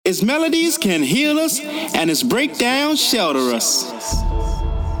Its melodies can heal us, and its breakdowns shelter us.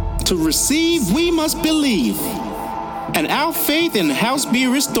 To receive, we must believe, and our faith in the house be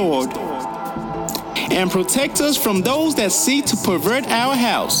restored, and protect us from those that seek to pervert our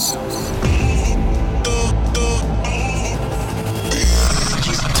house.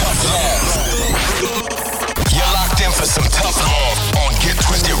 You're locked in for some tough love on Get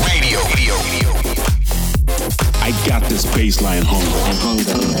Twisted Radio. I got this bassline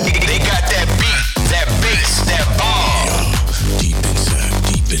hunger. They got that beat, that bass, that bomb. Deep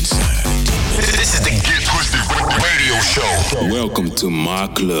inside. This is the Get Twisted Radio Show. Welcome to my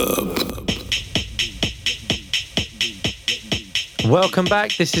club. Welcome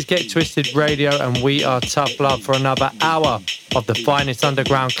back. This is Get Twisted Radio, and we are Tough Love for another hour of the finest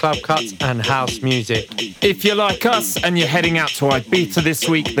underground club cuts and house music. If you're like us and you're heading out to Ibiza this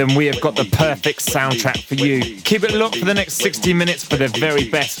week, then we have got the perfect soundtrack for you. Keep it locked for the next 60 minutes for the very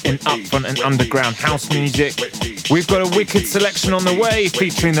best in upfront and underground house music. We've got a wicked selection on the way,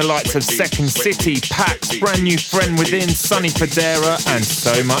 featuring the likes of Second City, Pax, Brand New Friend Within, Sonny Fodera, and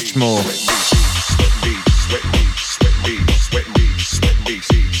so much more.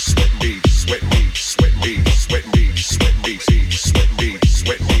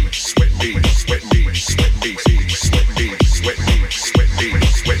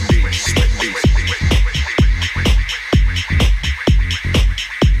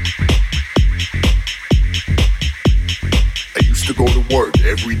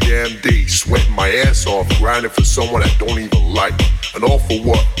 Every damn day, sweating my ass off, grinding for someone I don't even like. And all for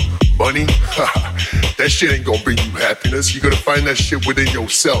what? Money? That shit ain't gonna bring you happiness. You're gonna find that shit within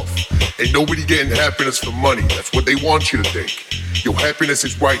yourself. Ain't nobody getting happiness for money. That's what they want you to think. Your happiness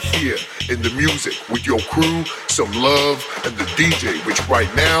is right here in the music, with your crew, some love, and the DJ, which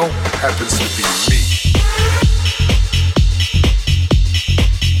right now happens to be me.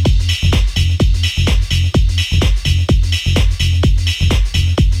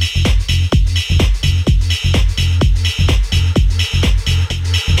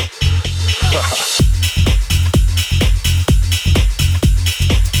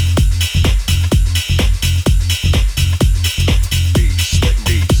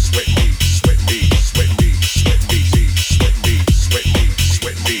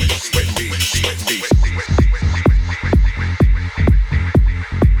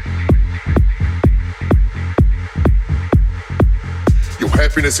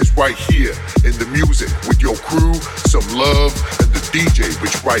 Happiness is right here in the music, with your crew, some love, and the DJ,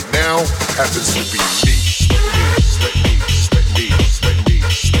 which right now happens to be me.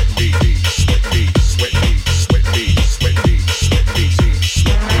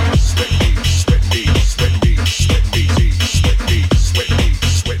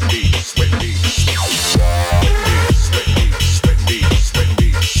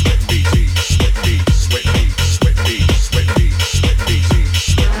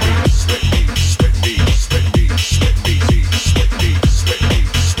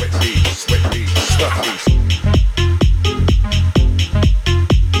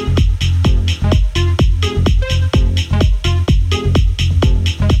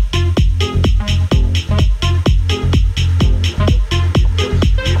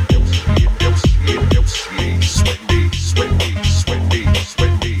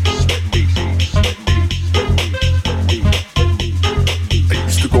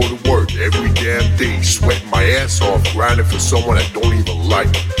 Someone I don't even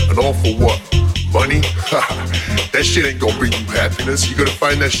like. And all for what? Money? That shit ain't gonna bring you happiness. You're gonna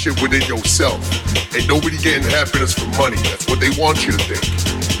find that shit within yourself. Ain't nobody getting happiness from money. That's what they want you to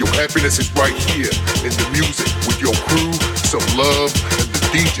think. Your happiness is right here in the music, with your crew, some love, and the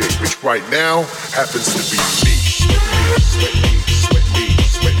DJ, which right now happens to be me.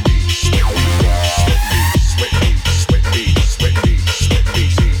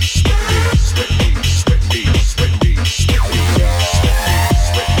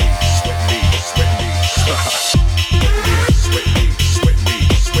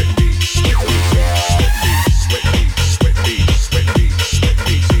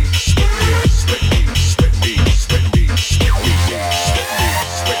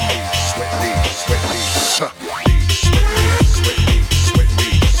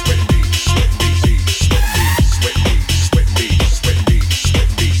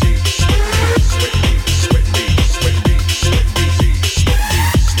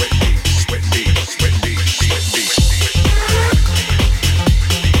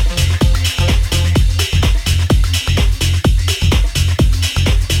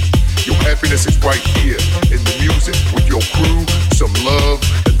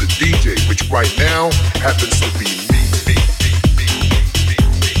 right now happens to be me.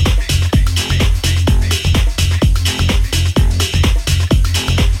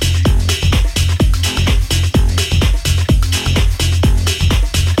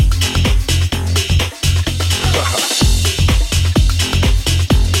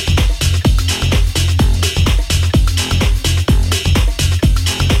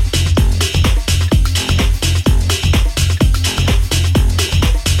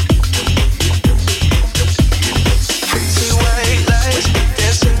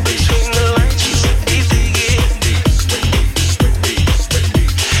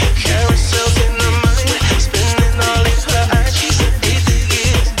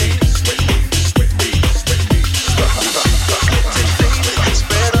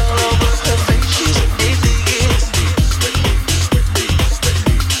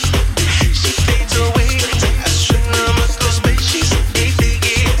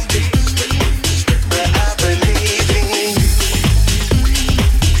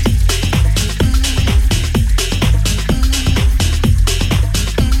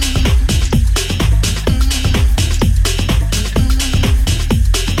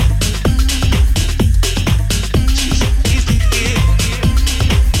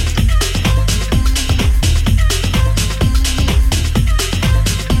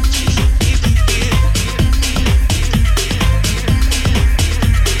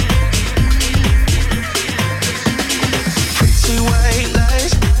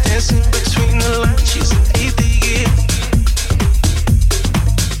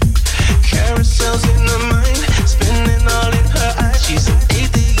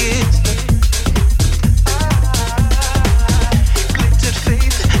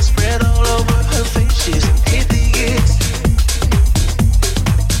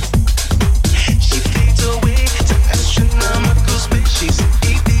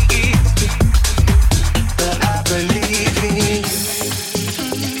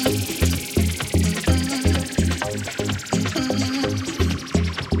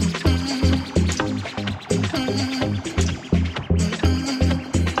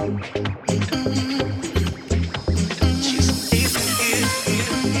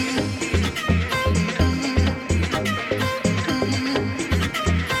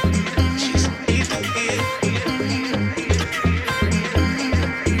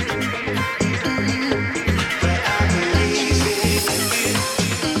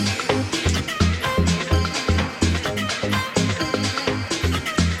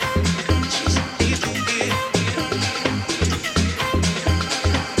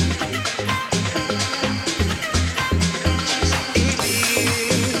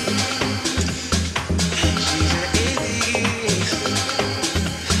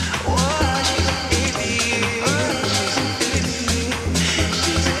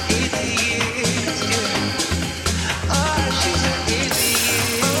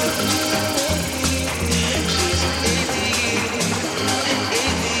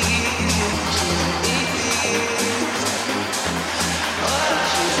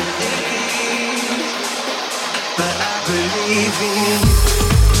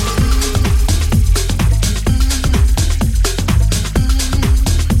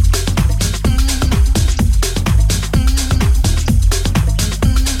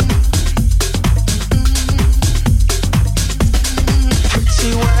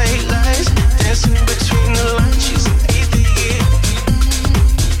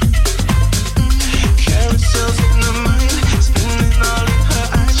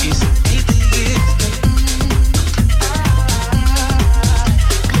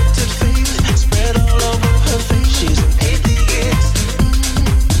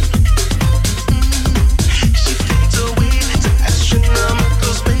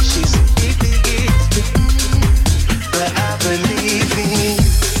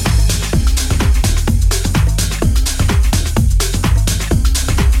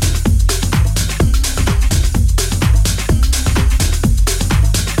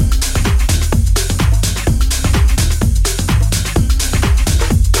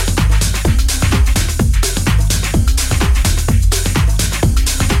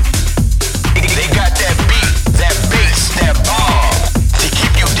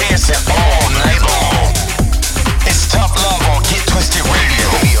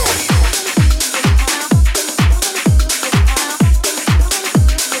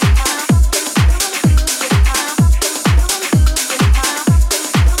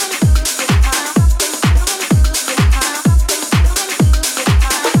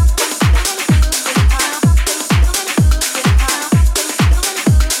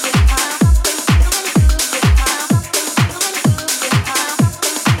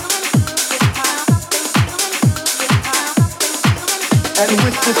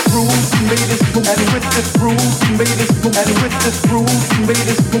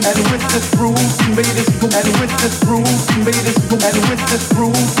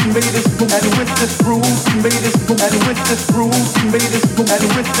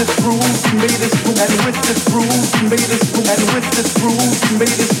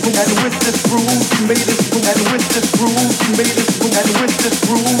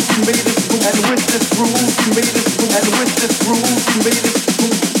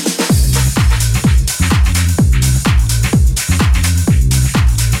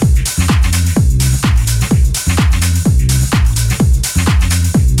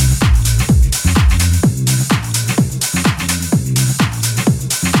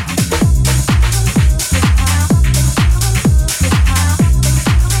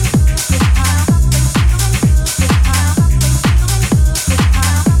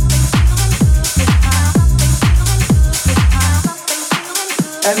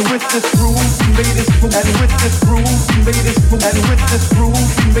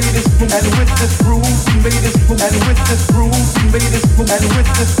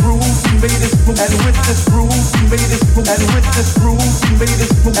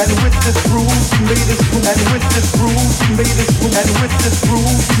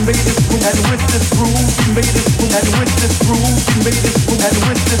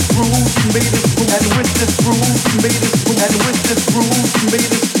 Made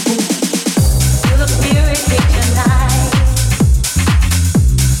this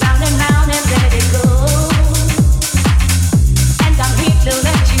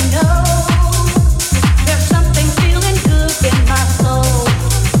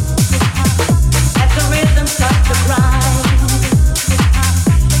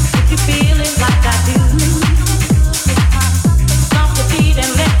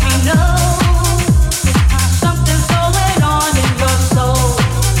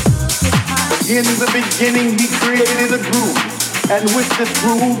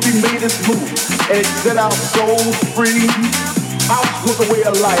Set our souls free. House was a way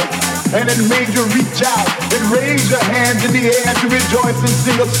of life, and it made you reach out and raise your hands in the air to rejoice and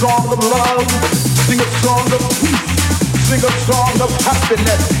sing a song of love, sing a song of peace, sing a song of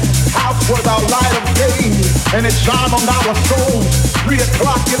happiness. House was our light of day, and it shone on our souls. 3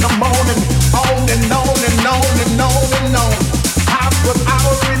 o'clock in the morning, on and on and on and on and on. House was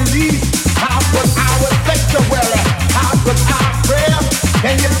our release. House was our sanctuary. House was our prayer.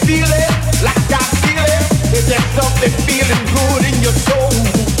 Can you feel it? Like I feel it? Is there something feeling good in your soul?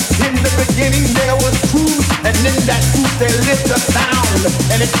 In the beginning there was truth, and in that truth there lived a sound,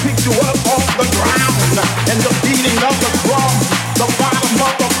 and it picked you up off the ground. And the beating of the drum, the bottom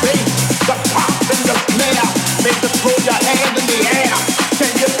of the bass, the pop and the snare, make you throw your hand in the air.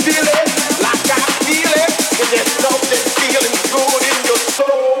 Can you feel it? Like I feel it? Is there something feeling good in your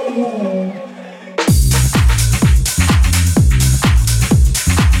soul?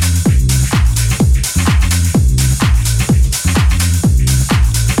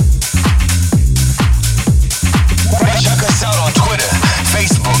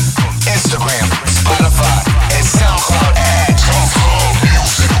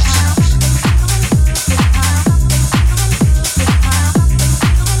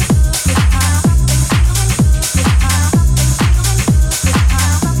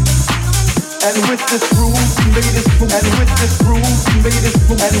 And with this groove, we made this move. And with this groove, we made this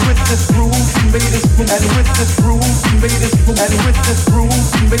move. And with this groove, we made this move. And with this groove, we made this move. And with this groove,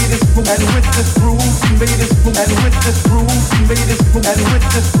 we made this move. And with this groove, we made this move. And with this groove, we made this move. And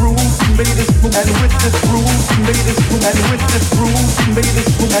with this groove, we made this move. And with this groove, we made this move. And with this groove, we made this move. And with this groove, we made this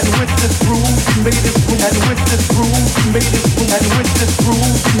move. And with this groove, we made this move. And with this groove, we made this move. And with this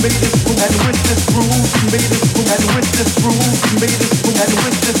groove, we made this move. And with this groove, we made this move. And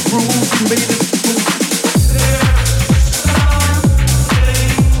with this groove, we made this move.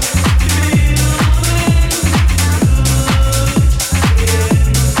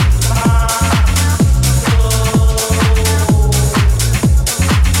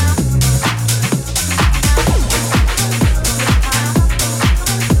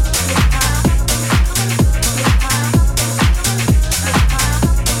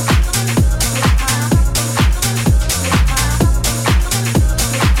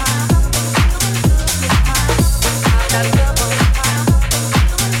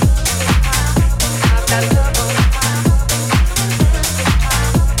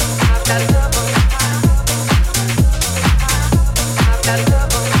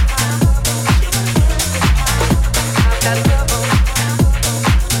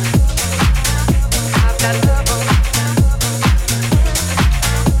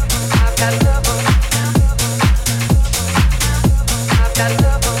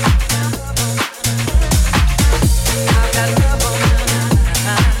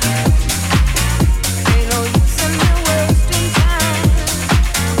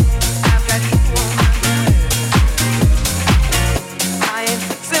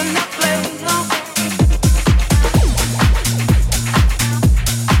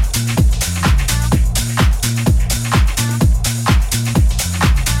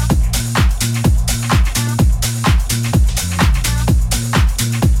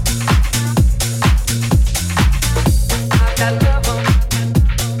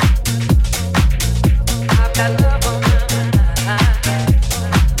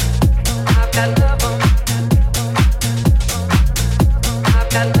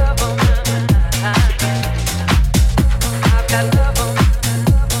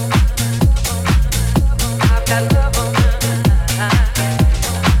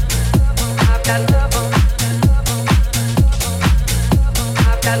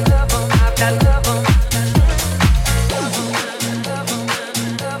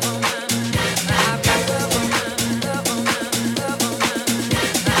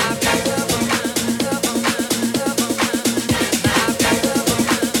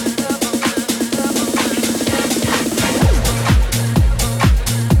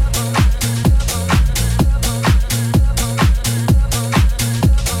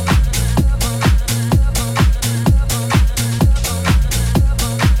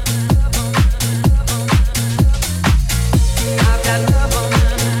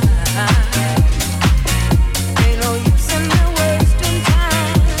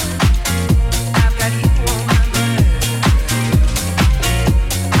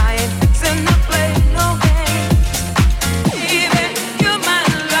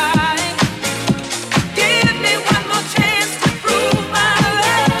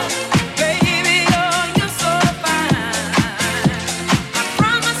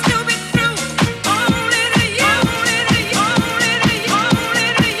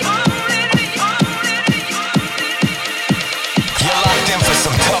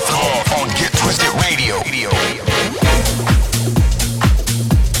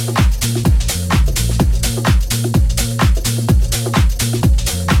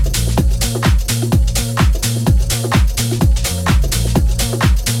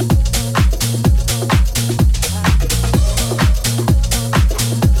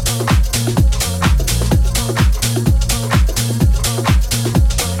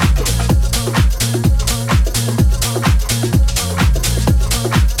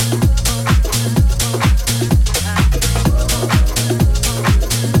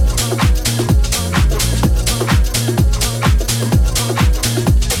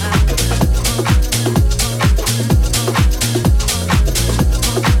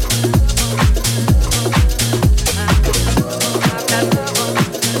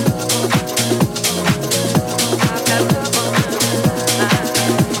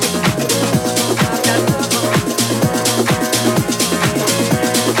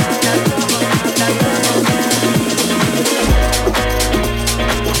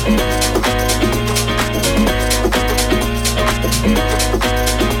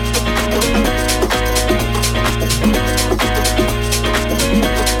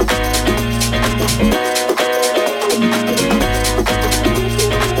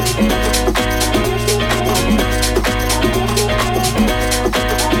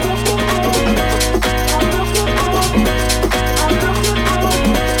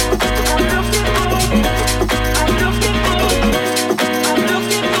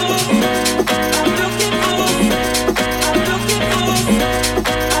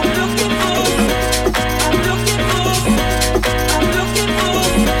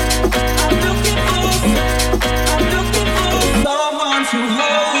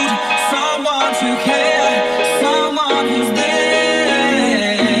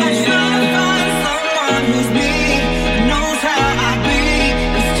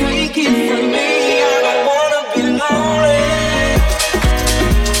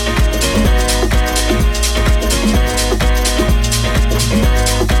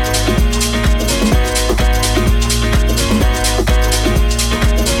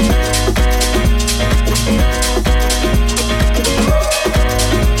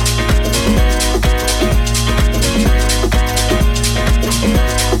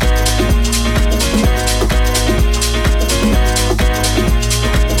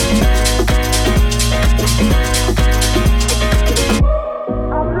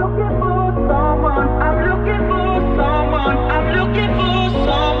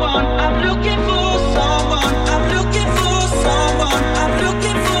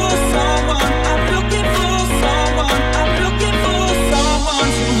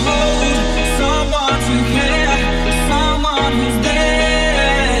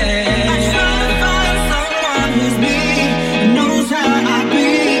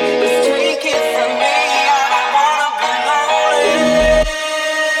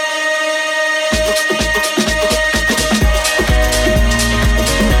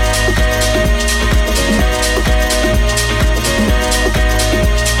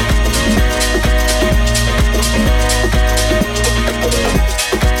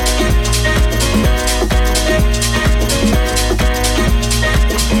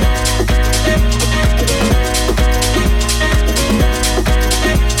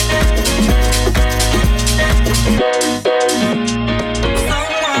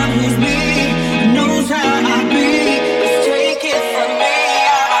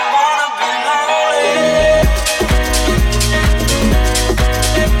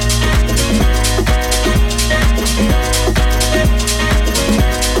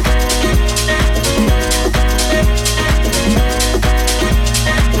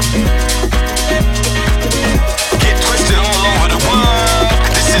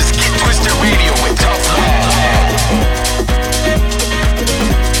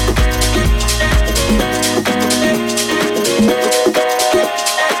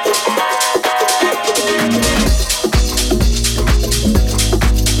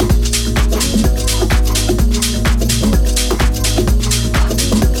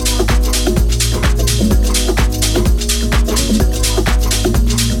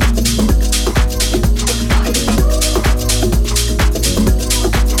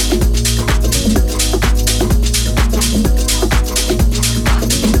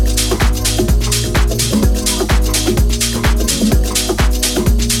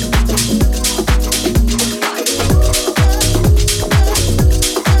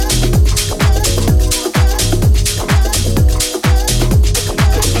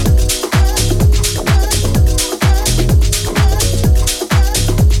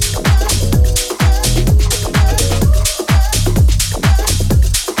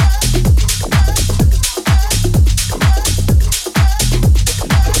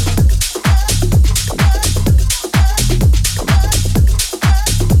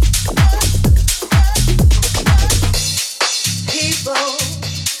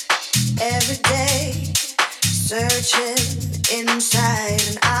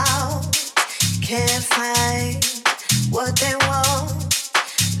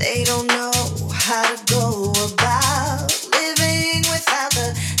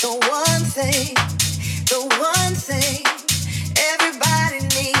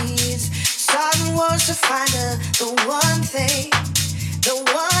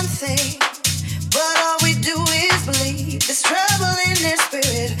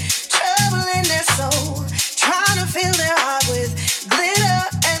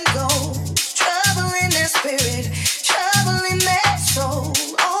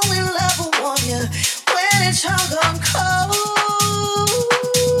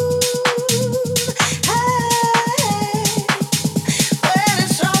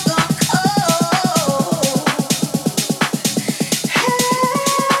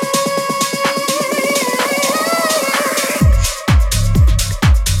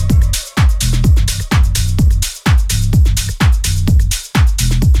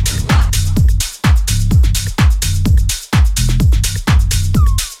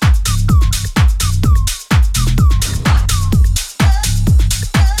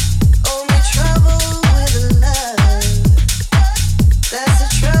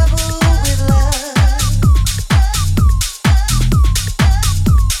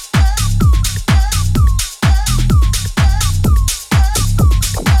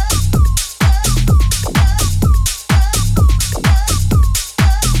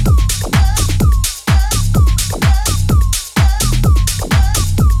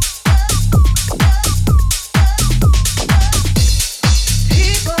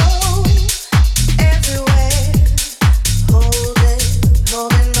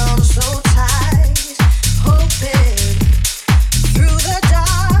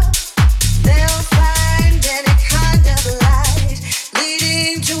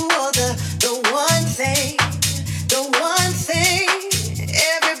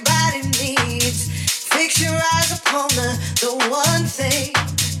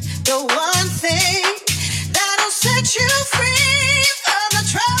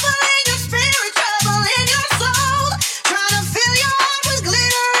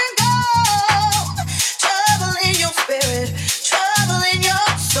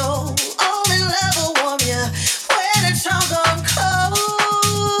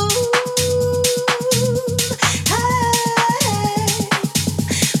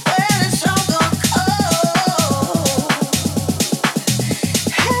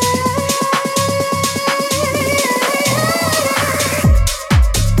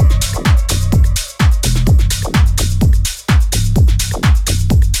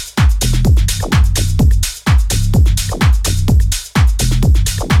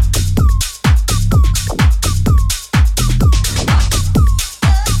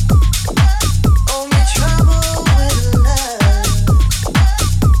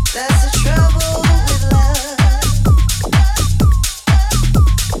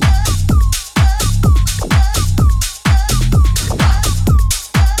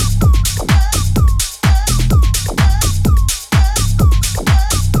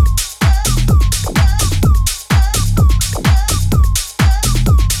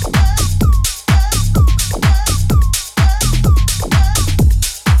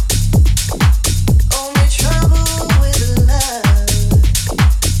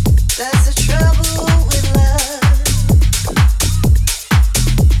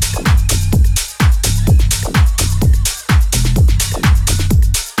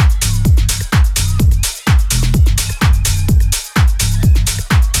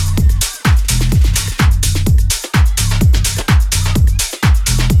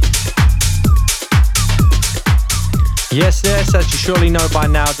 Yes, as you surely know by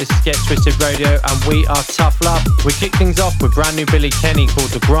now, this is Get Twisted Radio and we are Tough Love. We kick things off with brand new Billy Kenny called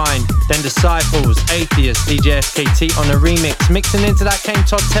The Grind, then Disciples, Atheist, DJ SKT on a remix. Mixing into that came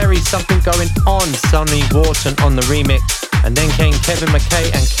Todd Terry, Something Going On, Sonny Wharton on the remix. And then came Kevin McKay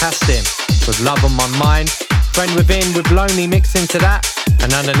and Castin with Love on My Mind. Friend Within with Lonely mixed into that.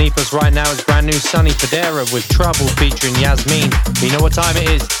 And underneath us right now is brand new Sonny Fodera with Trouble featuring Yasmin. You know what time it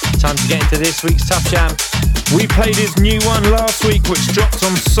is. Time to get into this week's Tough Jam. We played his new one last week, which dropped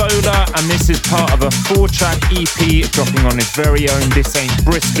on Solar, and this is part of a 4-track EP dropping on his very own This Ain't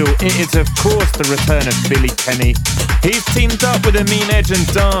Bristol. It is, of course, the return of Billy Kenny. He's teamed up with Amin Edge and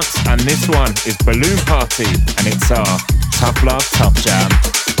Dance, and this one is Balloon Party, and it's our Tough Love Tough Jam.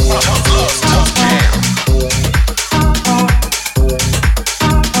 Tough Love Tough Jam.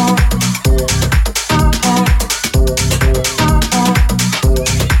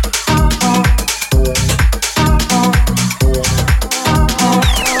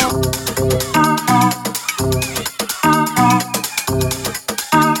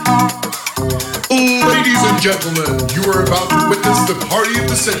 Gentlemen, you are about to witness the party of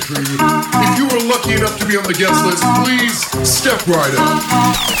the century. If you were lucky enough to be on the guest list, please step right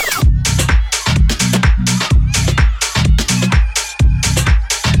up.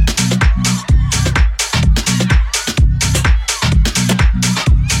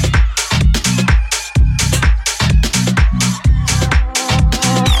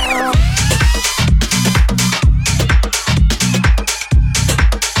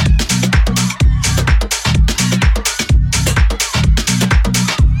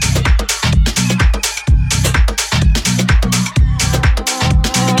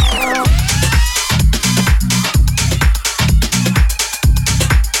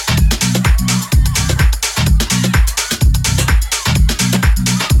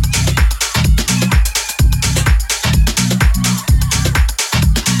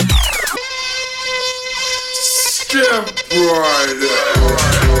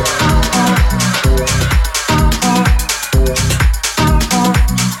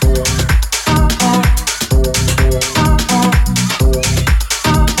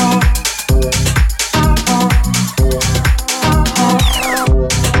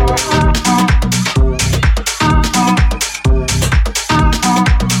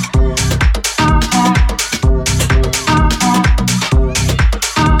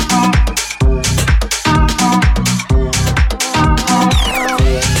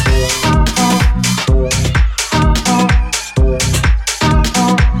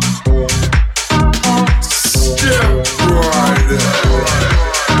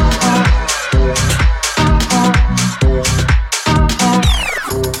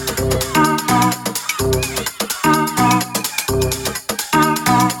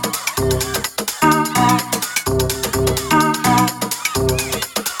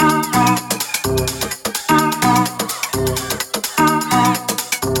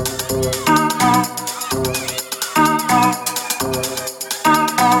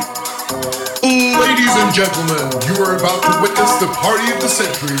 the party of the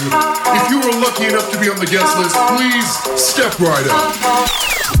century. If you were lucky enough to be on the guest list, please step right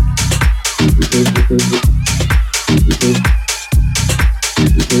up.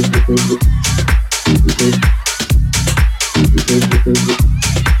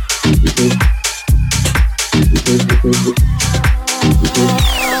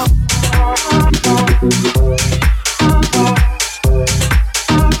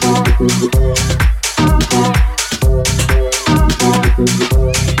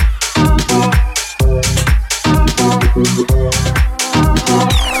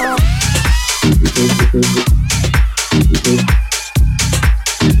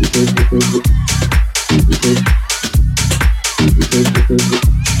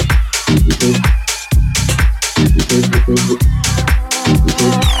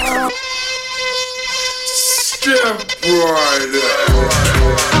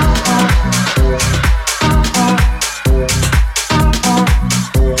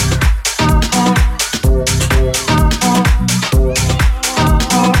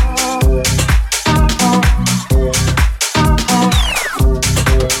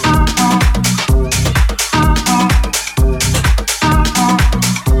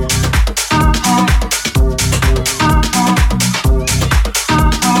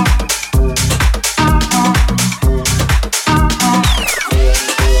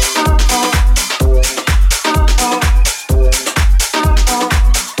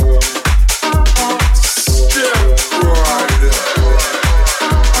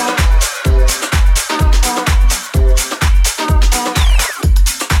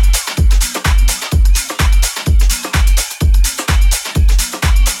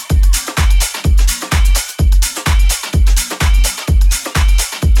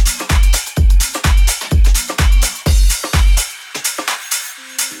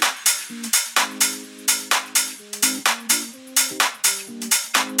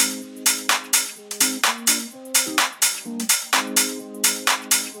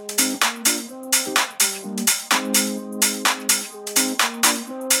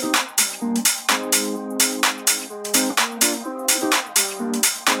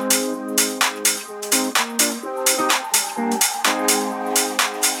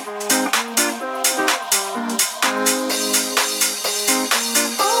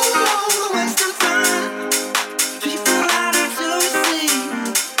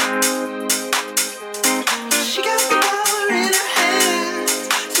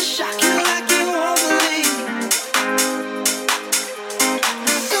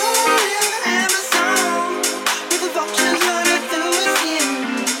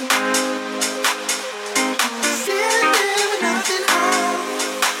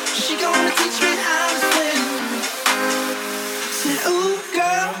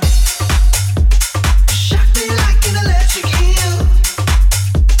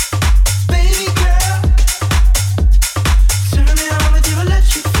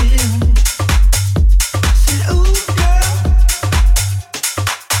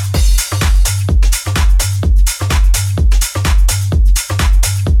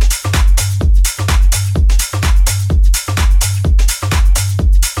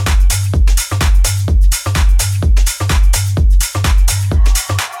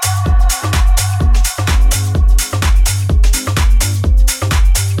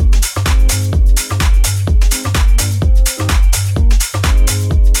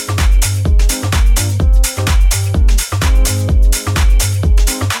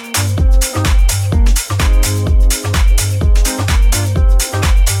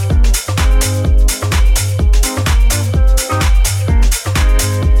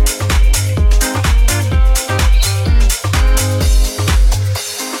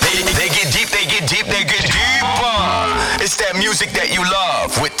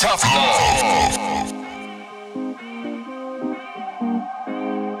 Tough Love.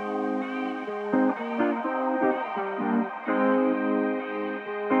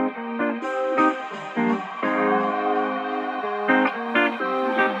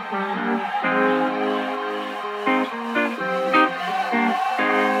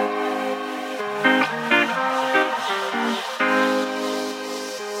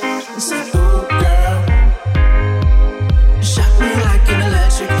 Shot me like an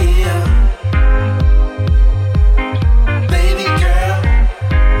electric eel.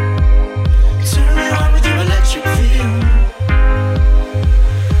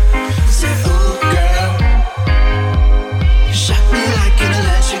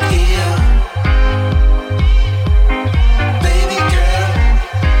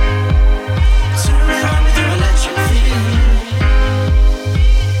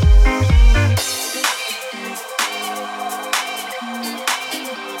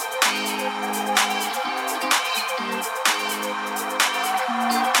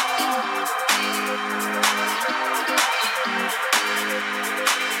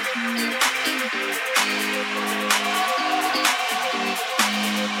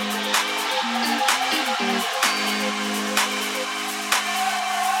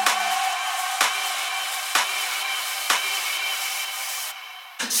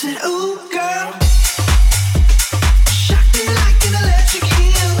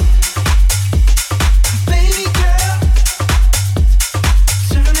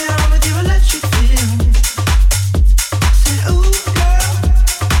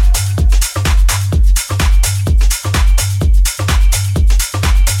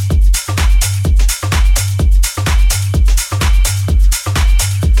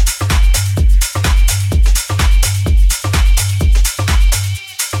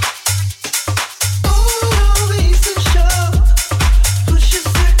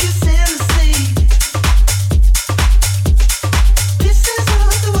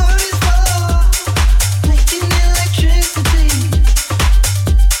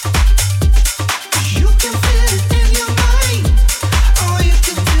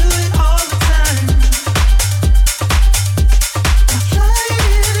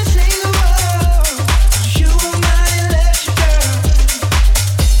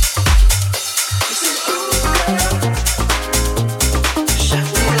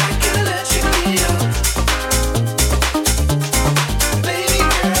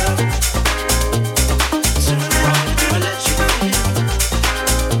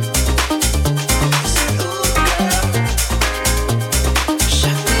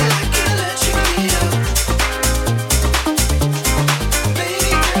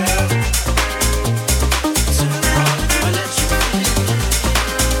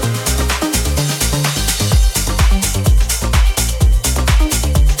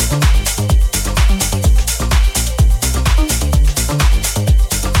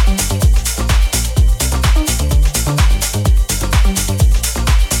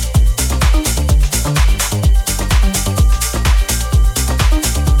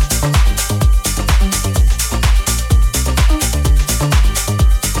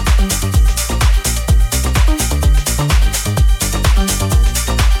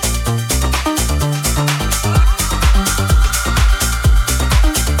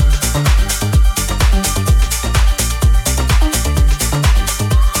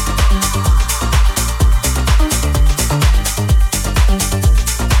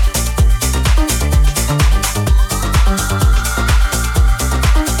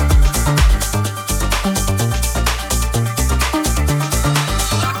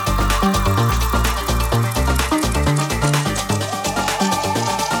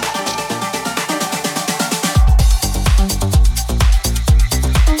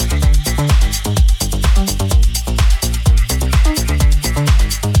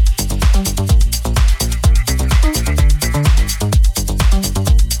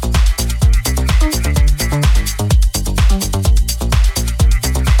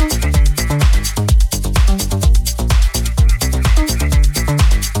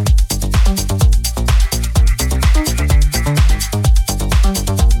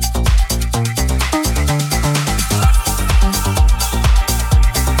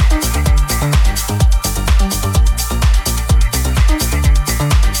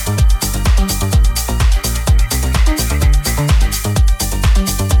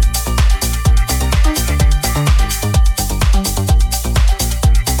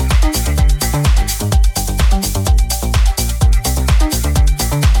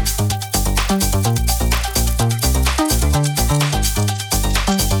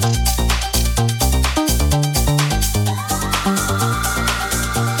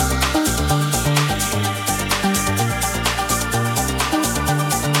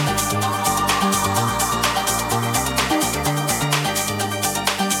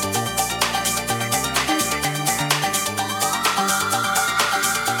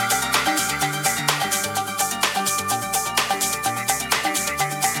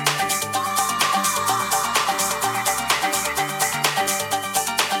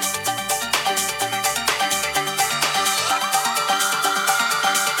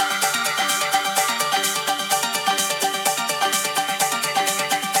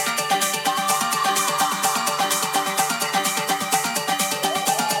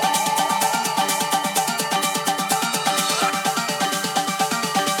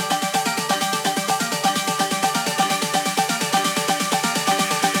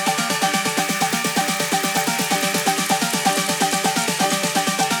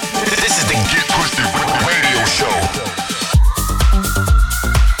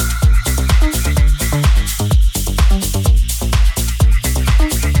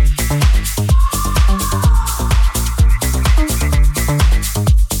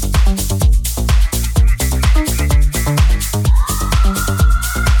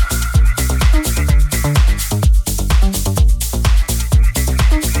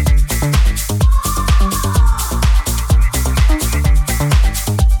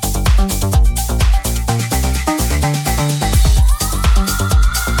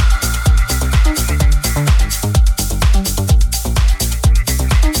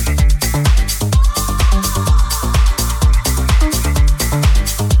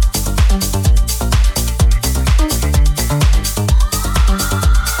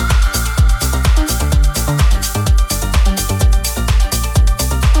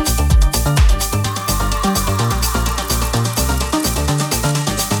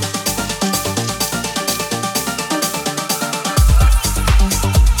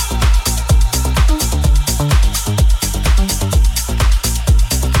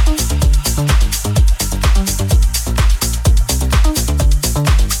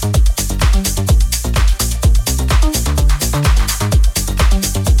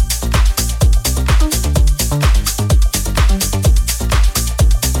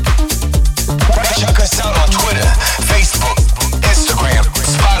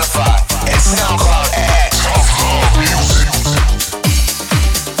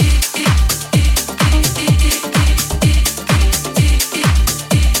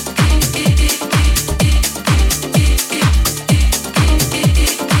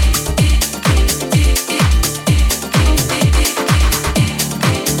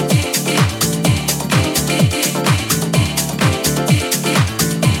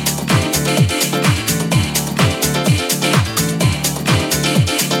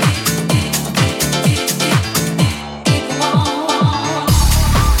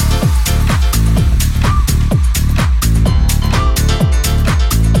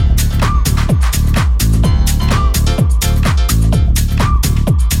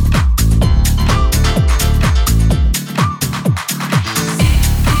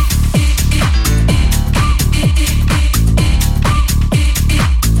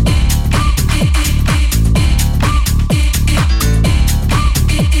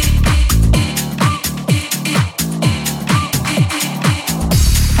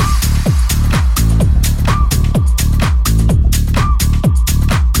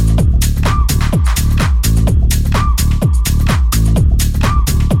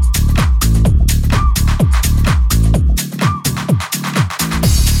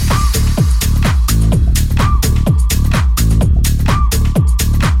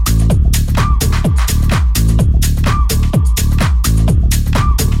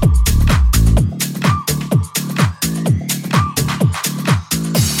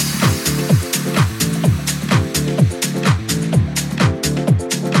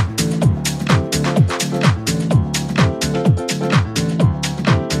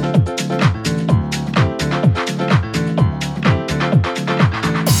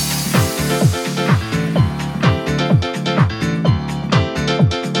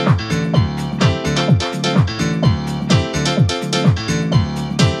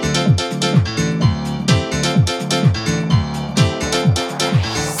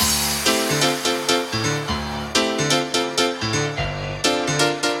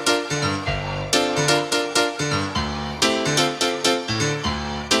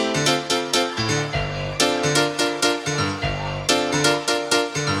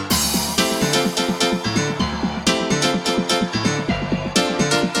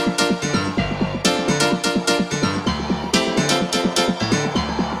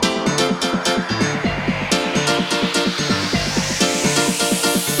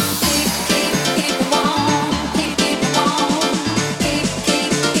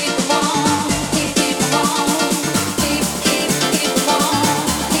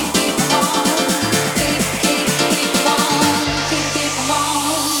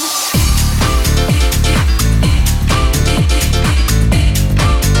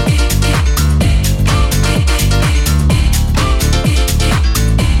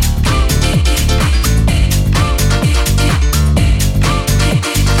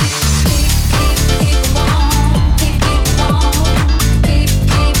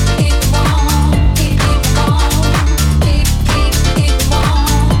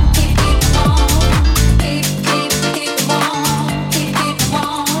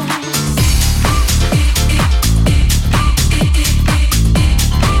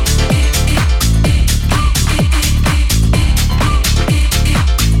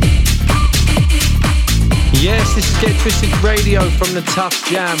 Radio from the Tough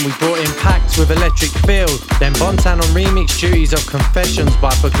Jam. We brought in Pact with Electric Field, then Bontan on remix duties of Confessions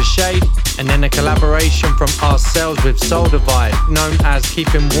by Booker Shade, and then a collaboration from ourselves with Soul Divide, known as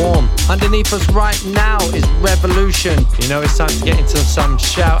Keeping Warm. Underneath us right now is Revolution. You know it's time to get into some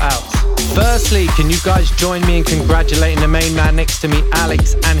shout-outs. Firstly, can you guys join me in congratulating the main man next to me,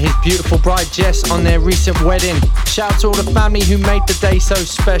 Alex, and his beautiful bride Jess on their recent wedding. Shout out to all the family who made the day so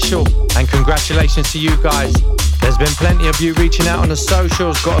special, and congratulations to you guys. There's been plenty of you reaching out on the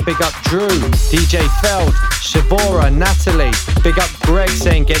socials. Got to big up Drew, DJ Feld, Shabora, Natalie. Big up Greg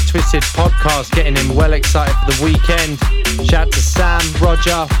saying Get Twisted podcast, getting him well excited for the weekend. Shout out to Sam,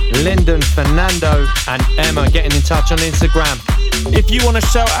 Roger, Lyndon, Fernando, and Emma getting in touch on Instagram. If you want a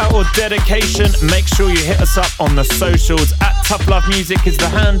shout out or dedication, make sure you hit us up on the socials. At Tough Love Music is the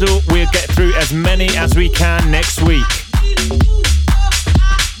handle. We'll get through as many as we can next week.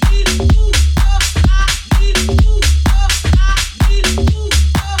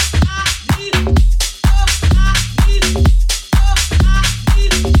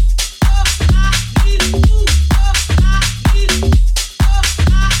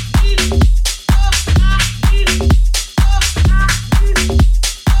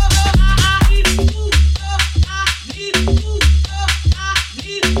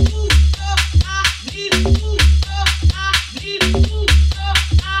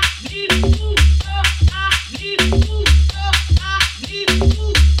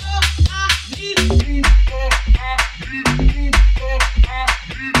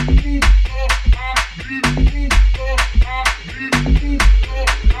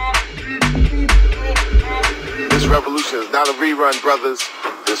 Brothers,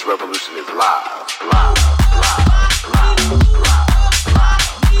 this revolution is live.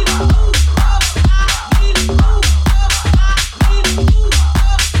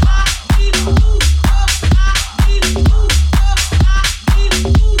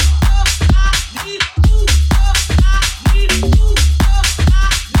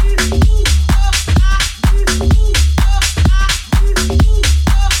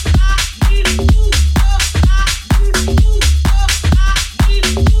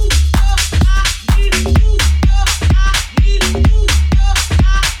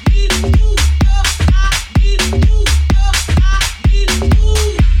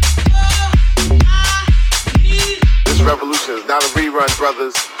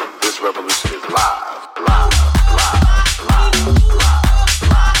 Brothers, this revolution is live.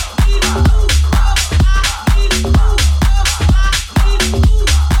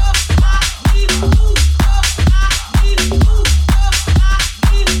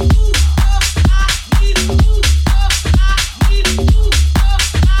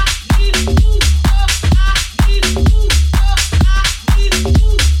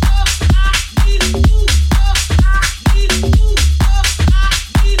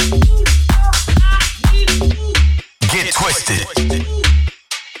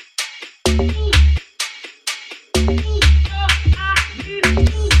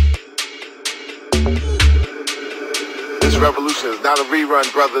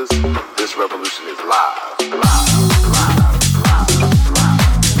 Brothers, this revolution is live.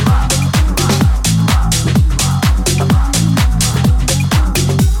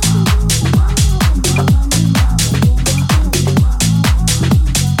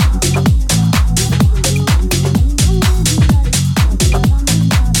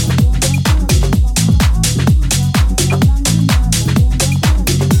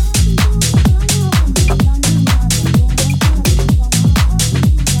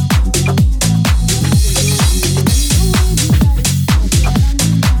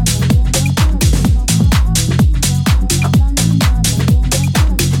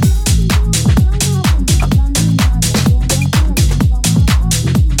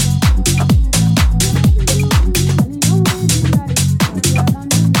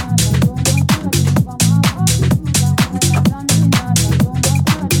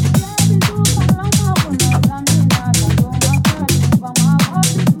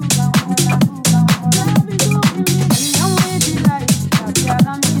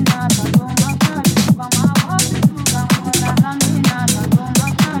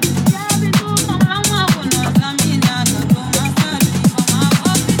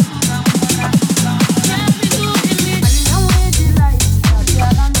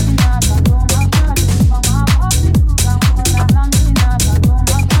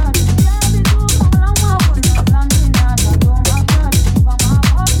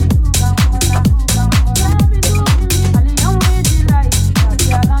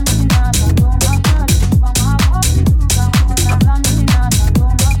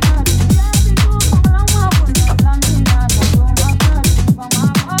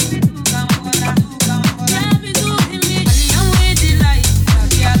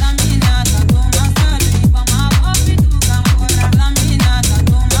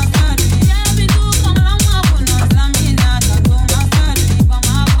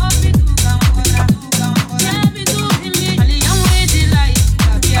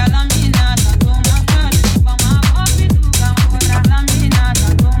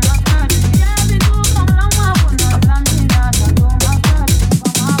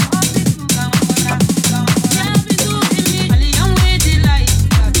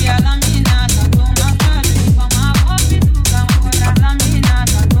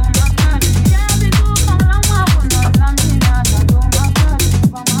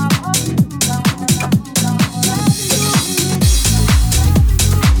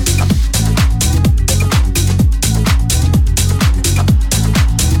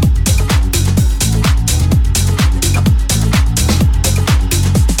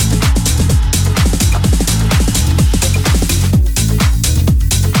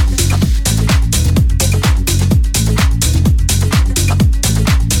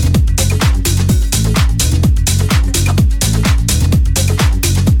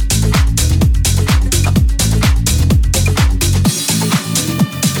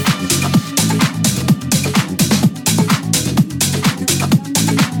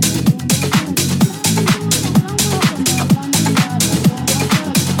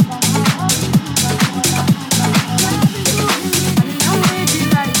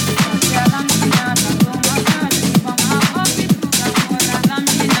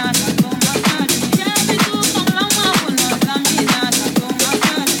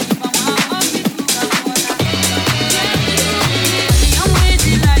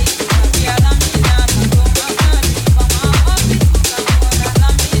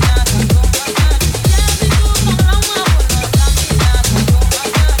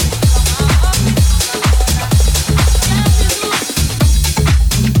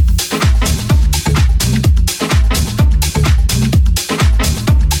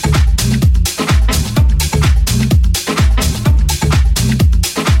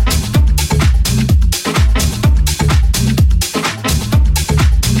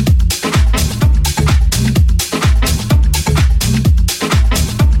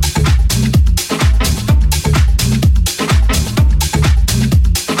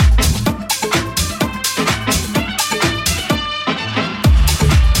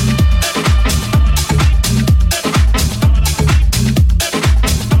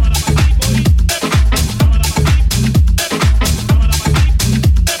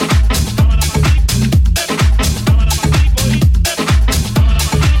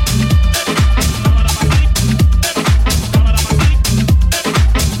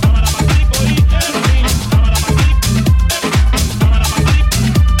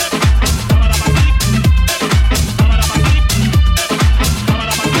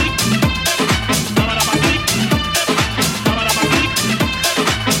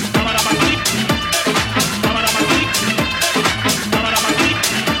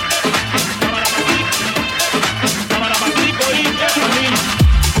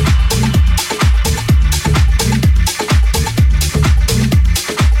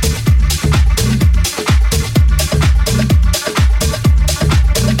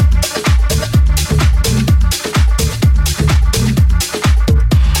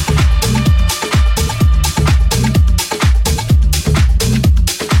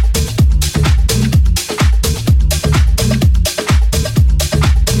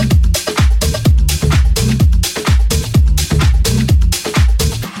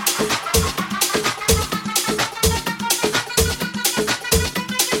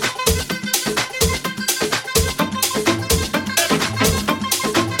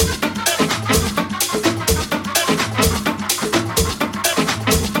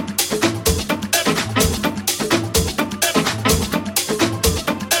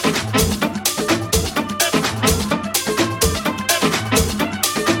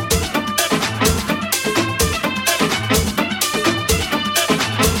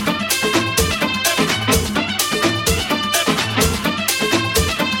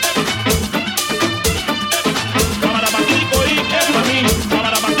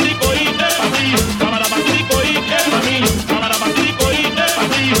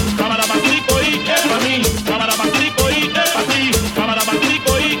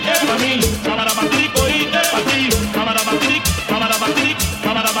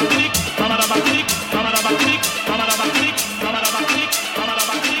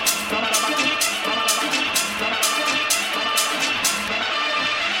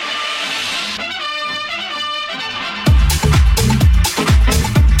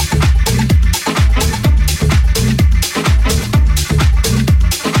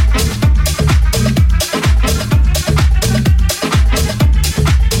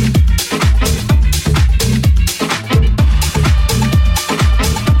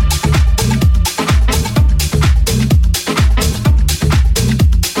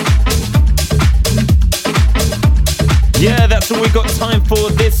 that's all we got time for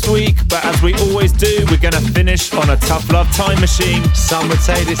this week. But as we always do, we're going to finish on a Tough Love Time Machine. Some would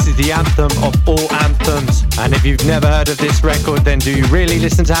say this is the anthem of all anthems. And if you've never heard of this record, then do you really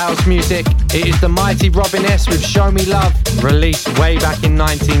listen to house music? It is the mighty Robin S. with Show Me Love, released way back in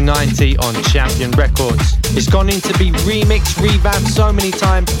 1990 on Champion Records. It's gone in to be remixed, revamped so many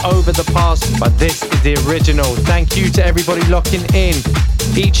times over the past, but this is the original. Thank you to everybody locking in.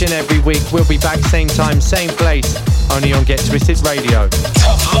 Each and every week we'll be back same time, same place, only on Get Twisted Radio.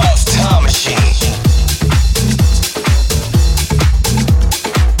 Tough Love Time Machine.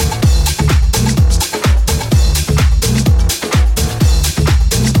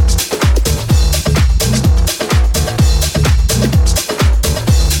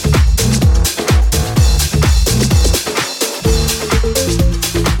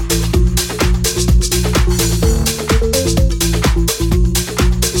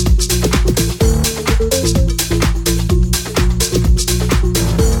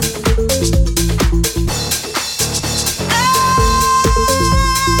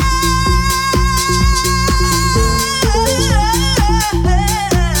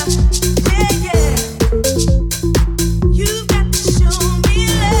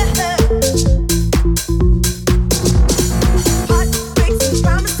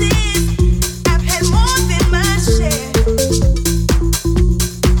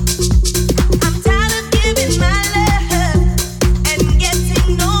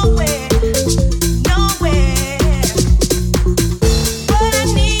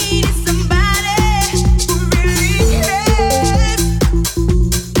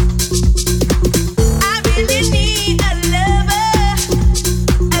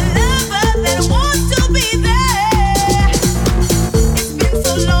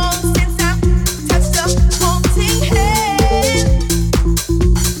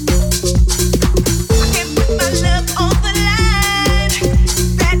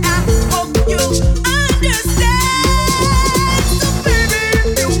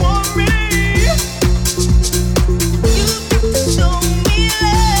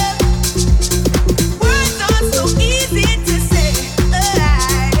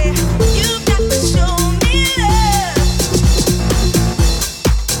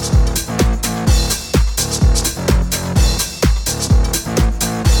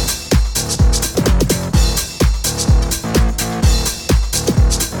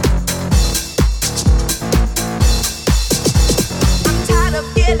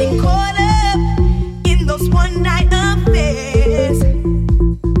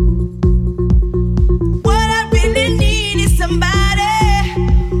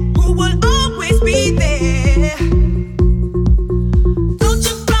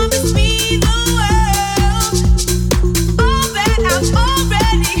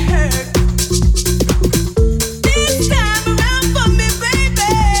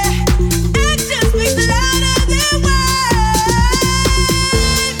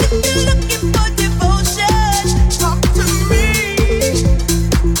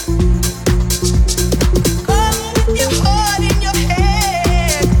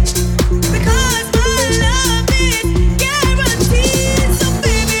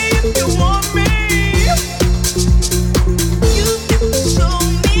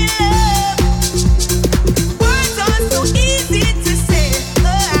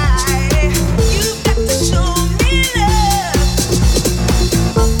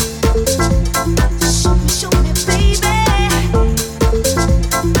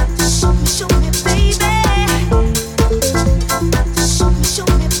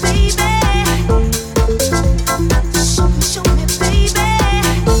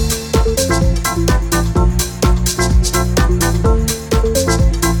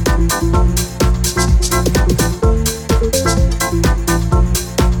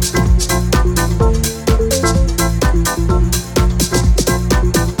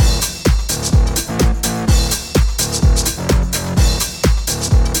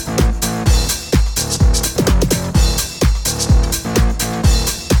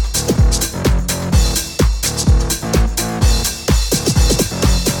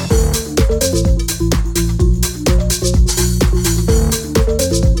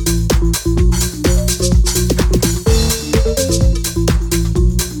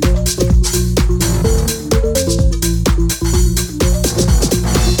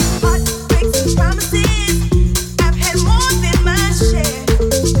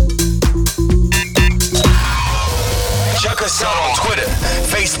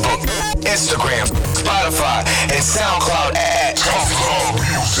 Facebook, Instagram, Spotify, and SoundCloud